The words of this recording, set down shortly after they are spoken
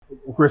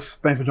Chris,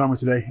 thanks for joining me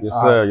today. Yes,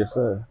 sir. Yes,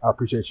 sir. I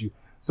appreciate you.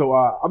 So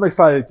I'm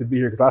excited to be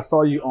here because I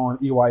saw you on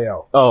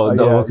EYL. Oh,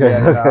 no, okay.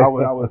 Yeah, I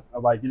was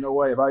like, you know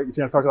what? If I get a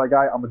chance to talk to that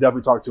guy, I'm gonna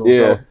definitely talk to him.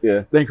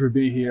 So thank you for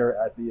being here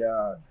at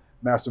the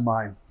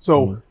Mastermind.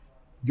 So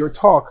your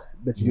talk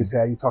that you just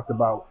had, you talked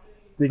about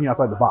thinking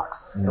outside the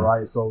box,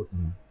 right? So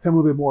tell me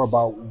a little bit more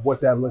about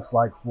what that looks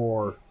like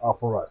for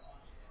us.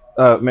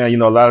 Man, you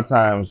know, a lot of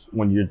times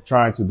when you're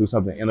trying to do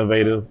something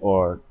innovative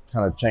or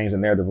kind of change the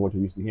narrative of what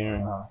you're used to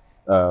hearing,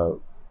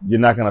 you're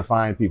not going to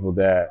find people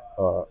that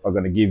are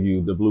going to give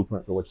you the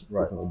blueprint for what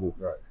you're going to do.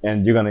 Right.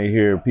 And you're going to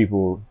hear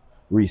people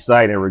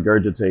recite and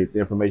regurgitate the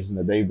information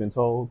that they've been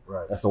told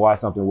as to why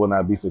something will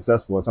not be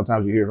successful. And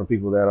sometimes you hear from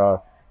people that are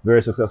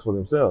very successful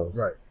themselves.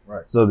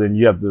 Right. So then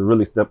you have to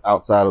really step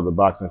outside of the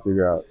box and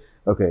figure out,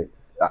 okay,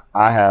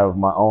 I have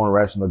my own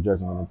rational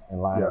judgment and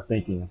line of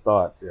thinking and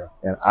thought.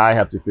 And I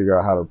have to figure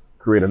out how to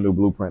create a new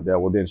blueprint that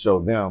will then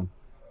show them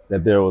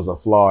that there was a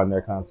flaw in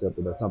their concept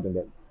or that something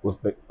that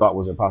they thought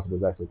was impossible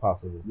is actually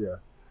possible. Yeah.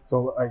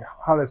 So like,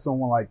 how does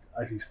someone like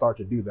actually start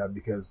to do that?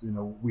 Because, you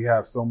know, we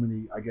have so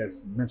many, I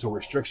guess, mental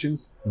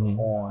restrictions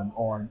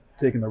on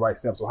taking the right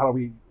steps. So how do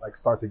we like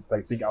start to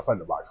like think outside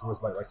the box?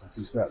 What's like some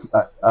few steps?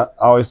 I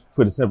always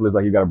put it simply as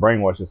like you got to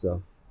brainwash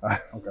yourself.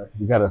 Okay.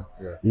 You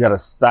gotta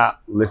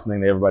stop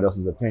listening to everybody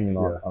else's opinion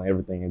on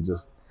everything and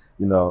just,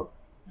 you know,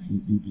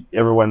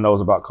 everyone knows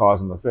about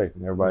cause and effect,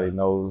 and everybody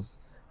knows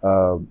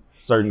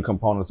certain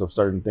components of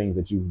certain things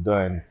that you've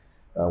done.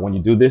 When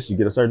you do this, you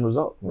get a certain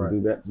result. When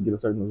you do that, you get a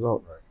certain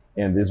result.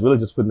 And it's really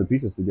just putting the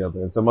pieces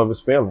together. And some of it's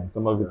failing.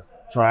 Some of it's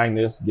trying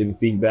this, getting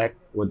feedback,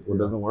 what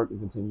doesn't work, and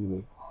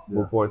continue to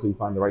move forward until you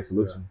find the right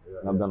solution.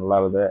 And I've done a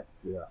lot of that.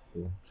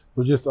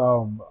 So just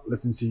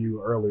listening to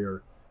you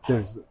earlier,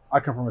 because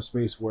I come from a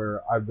space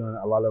where I've done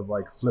a lot of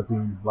like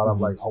flipping, a lot of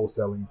like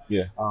wholesaling.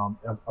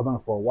 I've done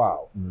it for a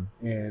while.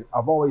 And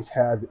I've always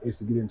had the itch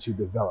to get into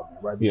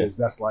development, right? Because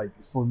that's like,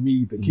 for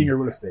me, the king of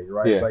real estate,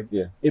 right? It's like,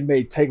 it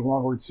may take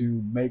longer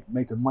to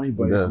make the money,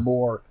 but it's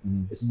more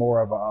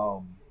of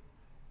a,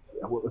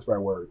 what's the right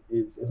word?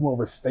 It's more of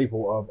a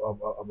staple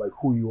of like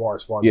who you are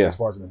as far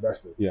as an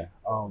investor.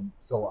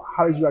 So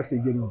how did you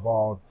actually get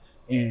involved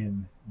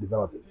in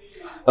developing?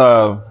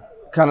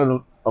 Kind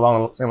of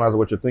along the same lines of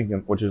what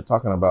you're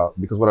talking about,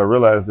 because what I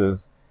realized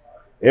is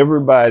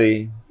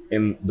everybody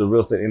in the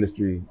real estate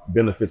industry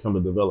benefits from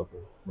the developer.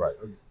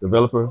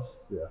 Developer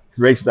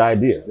creates the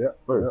idea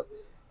first.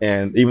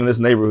 And even this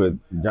neighborhood,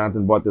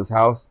 Jonathan bought this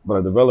house, but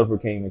a developer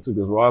came and took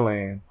this raw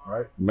land,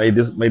 made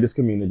this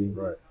community.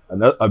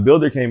 A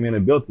builder came in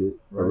and built it.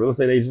 A real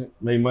estate agent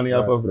made money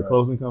off of it. The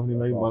closing company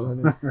made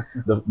money.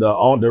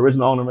 The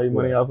original owner made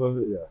money off of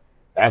it.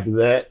 After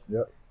that,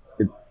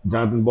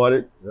 Jonathan bought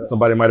it.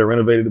 Somebody might have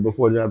renovated it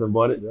before Jonathan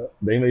bought it.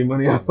 They made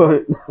money off of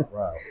it.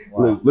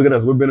 Look at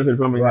us. We're benefiting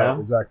from it now.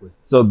 Exactly.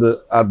 So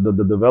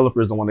the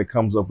developer is the one that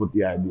comes up with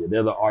the idea.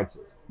 They're the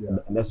artists. And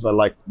that's what I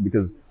like,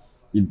 because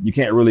you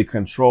can't really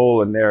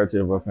control a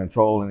narrative or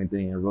control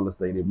anything in real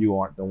estate if you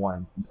aren't the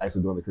one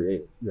actually doing the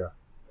creative.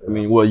 I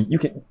mean, well, you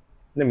can,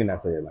 let me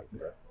not say it like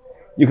that.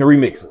 You can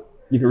remix it.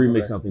 You can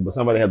remix something, but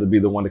somebody had to be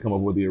the one to come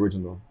up with the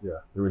original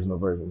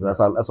version. That's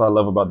what I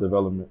love about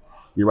development.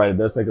 You're right. It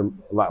does take a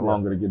lot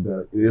longer to get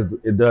done.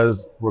 It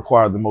does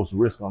require the most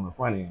risk on the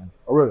front end.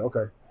 Oh, really?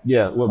 Okay.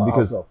 Yeah. Well,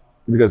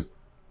 because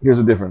here's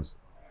the difference.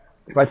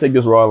 If I take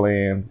this raw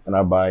land and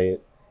I buy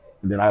it,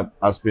 and then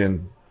I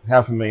spend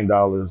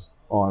 $500,000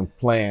 on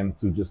plans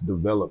to just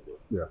develop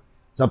it.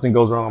 Something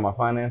goes wrong on my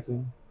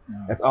financing.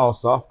 That's all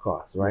soft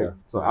costs, right?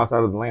 So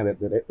outside of the land,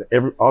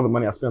 all the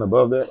money I spend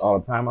above that, all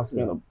the time I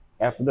spend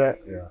after that,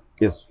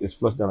 it's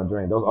flushed down the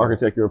drain. Those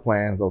architectural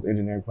plans, those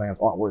engineering plans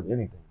aren't worth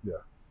anything.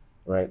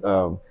 Right?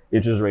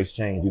 Interest rates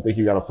change. You think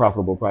you got a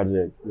profitable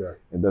project,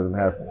 it doesn't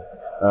happen.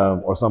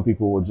 Or some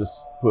people will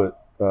just put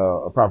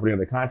a property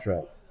under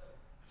contract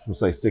for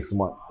say 6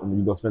 months, and then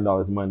you go spend all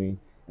this money,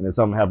 and then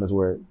something happens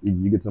where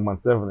you get to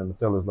month 7 and the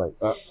seller's like,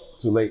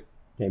 too late,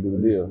 can't do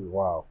the deal.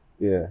 Wow.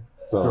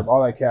 So drop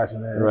all that cash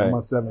and then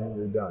month 7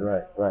 you're done.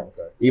 Okay.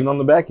 Even on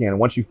the back end,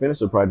 once you finish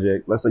a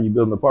project, let's say you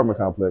build an apartment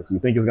complex, you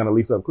think it's going to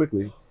lease up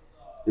quickly,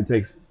 it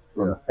takes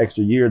an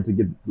extra year to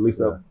get the lease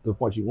up to the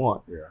point you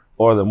want.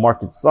 Or the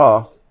market's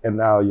soft, and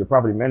now your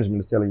property management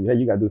is telling you, hey,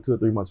 you got to do 2 or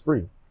 3 months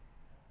free,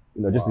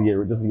 you know, just to get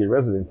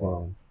residents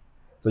in.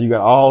 So you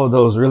got all of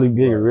those really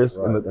big risks,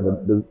 and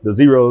the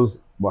zeros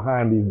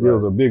behind these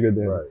deals are bigger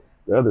than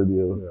the other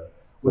deals.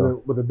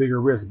 So, with a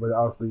bigger risk, but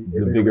obviously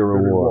the bigger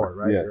reward.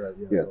 Right?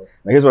 So.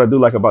 Now here's what I do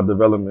like about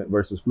development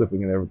versus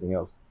flipping and everything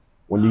else.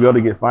 When you go to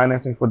get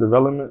financing for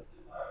development,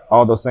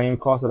 all those same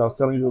costs that I was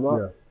telling you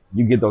about,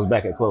 you get those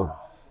back at closing.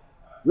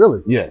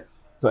 Really?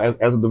 Yes. So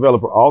as a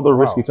developer, all the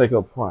risk you take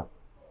up front,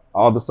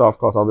 all the soft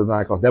costs, all the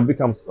design costs, that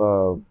becomes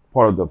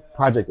part of the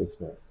project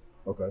expense.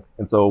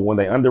 And so when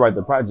they underwrite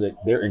the project,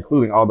 they're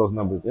including all those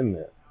numbers in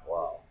there.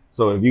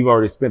 So if you've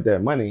already spent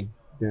that money,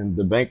 then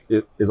the bank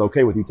is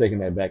okay with you taking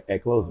that back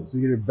at closing. So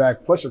you get it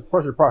back plus your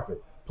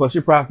profit. Plus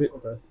your profit.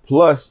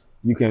 Plus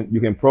you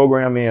can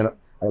program in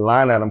a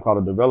line item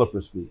called a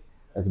developer's fee.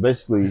 That's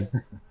basically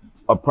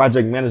a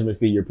project management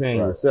fee you're paying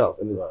yourself.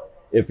 And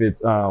If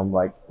it's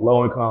like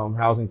low income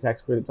housing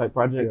tax credit type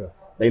projects,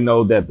 they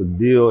know that the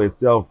deal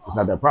itself is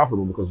not that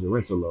profitable because your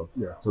rents are low.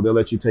 So they'll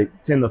let you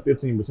take 10 to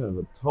 15% of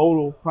the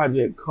total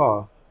project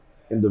cost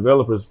in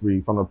developers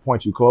fee from the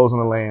point you close on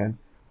the land,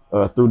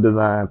 through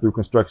design, through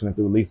construction, and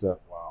through lease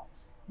up. Wow.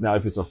 Now,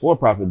 if it's a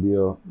for-profit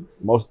deal,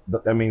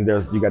 that means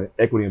you got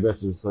equity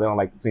investors, so they don't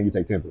like seeing you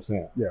take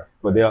 10%.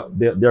 But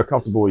they're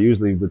comfortable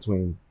usually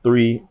between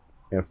 3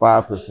 and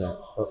 5%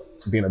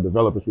 being a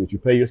developer's fee that you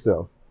pay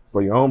yourself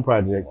for your own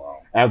project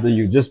after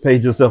you just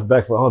paid yourself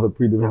back for all the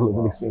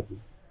pre-development expenses.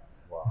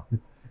 Wow.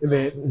 And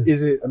then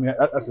I mean,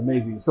 that's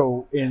amazing.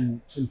 So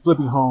in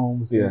flipping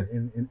homes,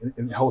 in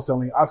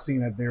wholesaling, I've seen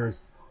that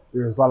there's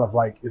a lot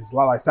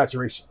of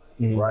saturation,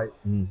 right?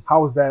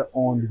 How is that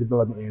on the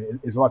development end?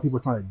 Is a lot of people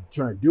trying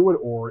to do it,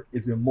 or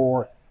is it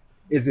more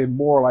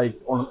like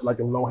on like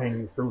a low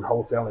hanging fruit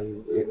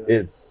wholesaling?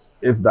 It's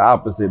the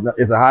opposite.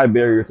 It's a high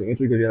barrier to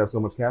entry because you have so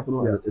much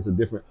capital. It's a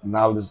different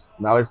knowledge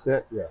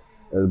set.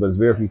 But there's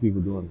very few people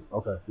doing it.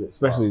 Okay.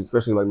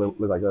 Especially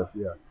like us.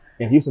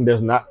 In Houston,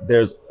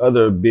 there's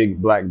other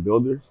big black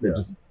builders that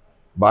just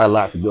buy a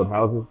lot to build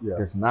houses.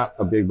 There's not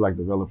a big black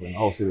developer in the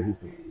whole city of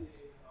Houston.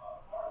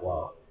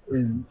 Wow.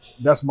 And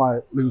that's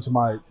leading to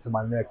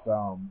my next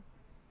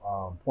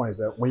point is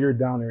that when you're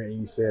down there and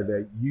you said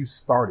that you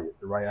started,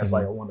 right, as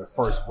like one of the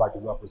first black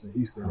developers in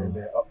Houston, and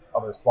then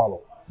others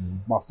followed.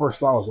 My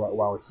first thought was like,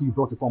 wow, he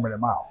broke the 4-minute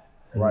mile,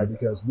 right?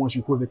 Because once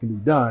you prove it can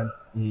be done,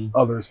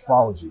 others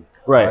followed you,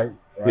 right?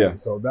 Yeah.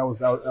 So that was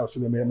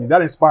truly amazing. I mean,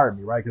 that inspired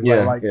me, right?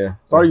 Because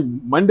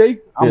starting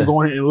Monday, I'm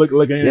going and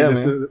looking in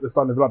to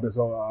start developing.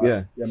 So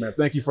man,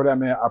 thank you for that,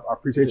 man. I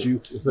appreciate you.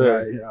 Yes,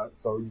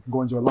 so you can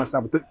go enjoy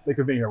lunchtime. But thank you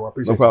for being here. Well, I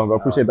appreciate no problem.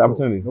 I appreciate the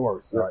opportunity. Cool. No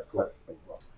worries. All right, cool.